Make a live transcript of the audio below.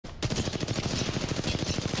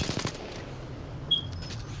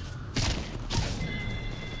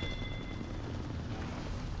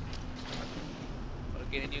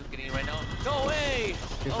getting you right now. No way!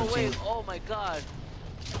 Oh wait, oh my god.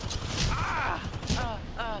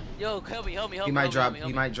 Yo, help me, help me, help me. He might drop. Help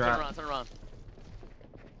me. He might drop. Turn around.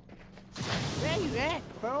 Where you at,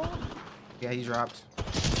 bro? Yeah, he dropped.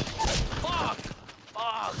 Fuck!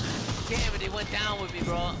 Damn it, they went down with me,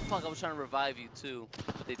 bro. Fuck, I was trying to revive you too,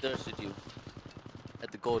 but they thirsted you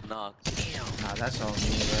at the gold knock. Damn. Nah, that's all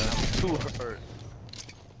me, bro. Too hurt.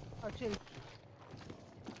 Oh, chill.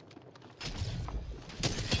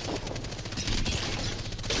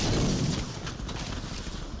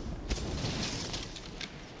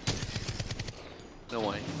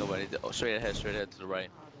 Nobody. Oh, straight ahead to the right.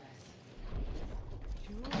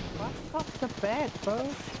 Dude, fuck off the bed, bro. What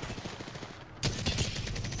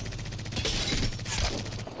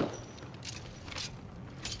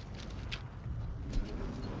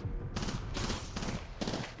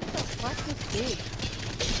the fuck is this?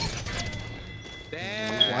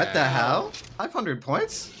 Damn. What the hell? 500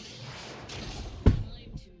 points?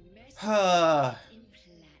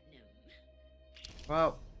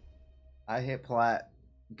 Well, I hit plat.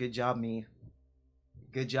 Good job, me.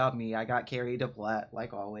 Good job, me. I got carried to plat,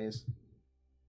 like always.